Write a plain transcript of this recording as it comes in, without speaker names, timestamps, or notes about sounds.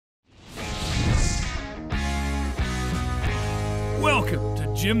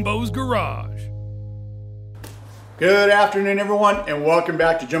Jimbo's Garage. Good afternoon, everyone, and welcome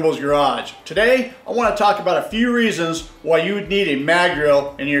back to Jimbo's Garage. Today, I want to talk about a few reasons why you would need a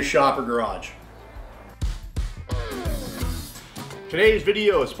MagDrill in your shop or garage. Today's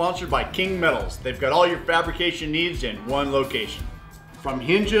video is sponsored by King Metals. They've got all your fabrication needs in one location. From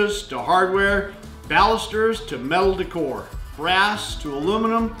hinges to hardware, balusters to metal decor, brass to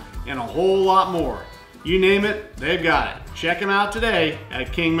aluminum, and a whole lot more. You name it, they've got it. Check them out today at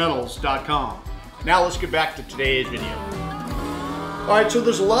kingmetals.com. Now let's get back to today's video. All right, so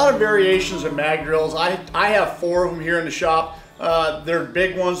there's a lot of variations of MagDrills. I have 4 of them here in the shop. They're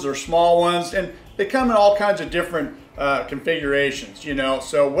big ones, they're small ones, and they come in all kinds of different configurations, you know,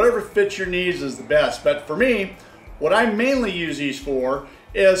 so whatever fits your needs is the best. But for me, what I mainly use these for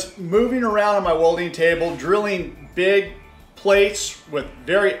is moving around on my welding table, drilling big plates with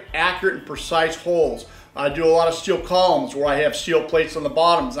very accurate and precise holes. I do a lot of steel columns where I have steel plates on the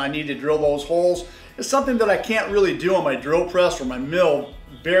bottoms and I need to drill those holes. It's something that I can't really do on my drill press or my mill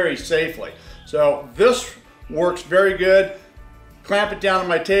very safely. So this works very good. Clamp it down on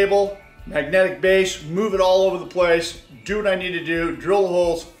my table, magnetic base, move it all over the place, do what I need to do, drill the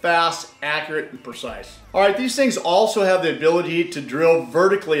holes fast, accurate, and precise. All right, these things also have the ability to drill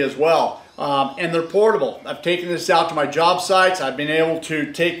vertically as well. And they're portable. I've taken this out to my job sites. I've been able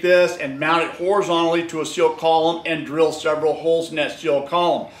to take this and mount it horizontally to a steel column and drill several holes in that steel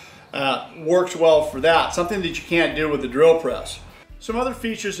column. Works well for that. Something that you can't do with the drill press. Some other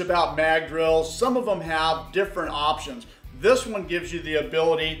features about MagDrills, some of them have different options. This one gives you the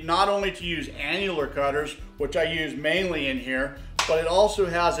ability not only to use annular cutters, which I use mainly in here, but it also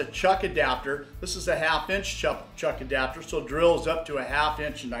has a chuck adapter. This is a 1/2 inch chuck adapter, so it drills up to a 1/2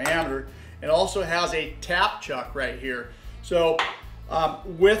 inch in diameter. It also has a tap chuck right here. So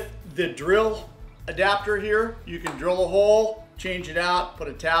with the drill adapter here, you can drill a hole, change it out, put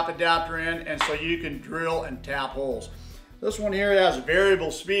a tap adapter in, and so you can drill and tap holes. This one here has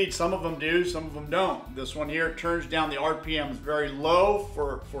variable speed. Some of them do, some of them don't. This one here turns down the RPMs very low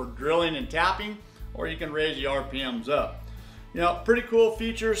for drilling and tapping, or you can raise the RPMs up. You know, pretty cool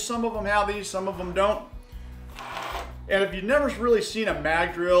features. Some of them have these, some of them don't. And if you've never really seen a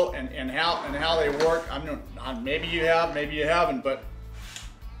MagDrill and how they work, maybe you have, maybe you haven't, but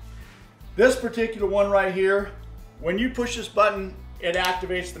this particular one right here, when you push this button, it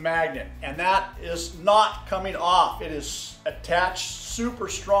activates the magnet, and that is not coming off. It is attached super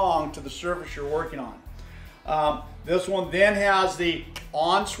strong to the surface you're working on. This one then has the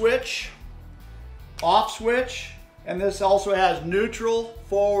on switch, off switch, and this also has neutral,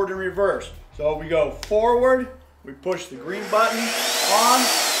 forward, and reverse. So we go forward, we push the green button on,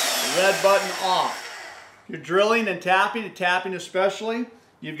 the red button off. If you're drilling and tapping especially,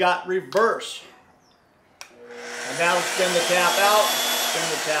 you've got reverse. And that'll spin the tap out, spin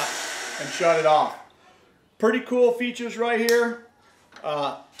the tap, and shut it off. Pretty cool features right here.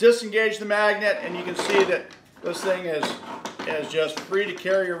 Disengage the magnet, and you can see that this thing is just free to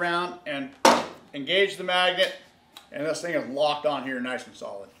carry around, and engage the magnet, and this thing is locked on here nice and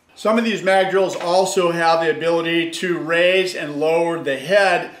solid. Some of these MagDrills also have the ability to raise and lower the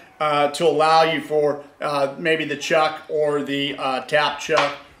head to allow you for maybe the chuck or the tap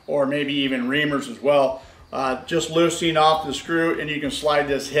chuck, or maybe even reamers as well. Just loosening off the screw, and you can slide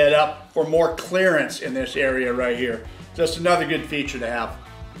this head up for more clearance in this area right here. Just another good feature to have.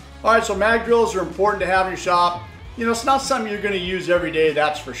 All right, so MagDrills are important to have in your shop. You know, it's not something you're going to use every day,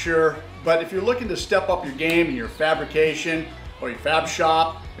 that's for sure. But if you're looking to step up your game in your fabrication, or your fab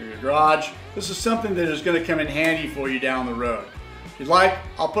shop, or your garage, this is something that is going to come in handy for you down the road. If you'd like,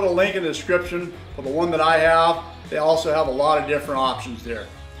 I'll put a link in the description for the one that I have. They also have a lot of different options there.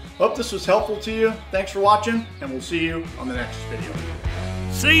 Hope this was helpful to you. Thanks for watching, and we'll see you on the next video.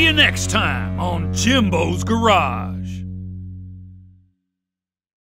 See you next time on Jimbo's Garage.